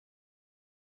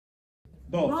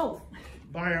Both.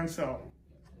 Buy and sell.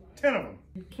 10 of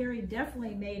them. Carrie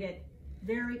definitely made it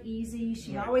very easy.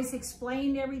 She Right. always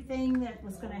explained everything that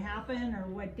was going to happen or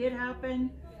what did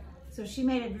happen. So she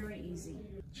made it very easy.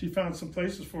 She found some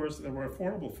places for us that were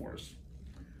affordable for us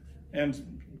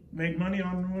and made money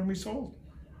on when we sold.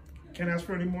 Can't ask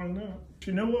for any more than that.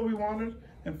 She knew what we wanted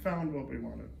and found what we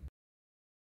wanted.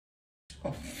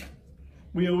 Oh,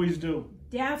 we always do.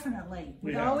 Definitely.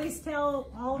 We have. always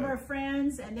tell all of Right. our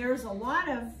friends, and there's a lot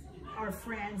of our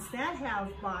friends that have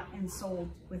bought and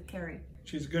sold with Carrie.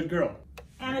 She's a good girl.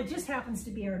 And it just happens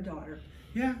to be our daughter.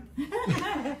 Yeah.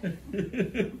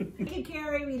 Thank you,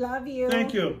 Carrie. We love you.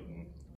 Thank you.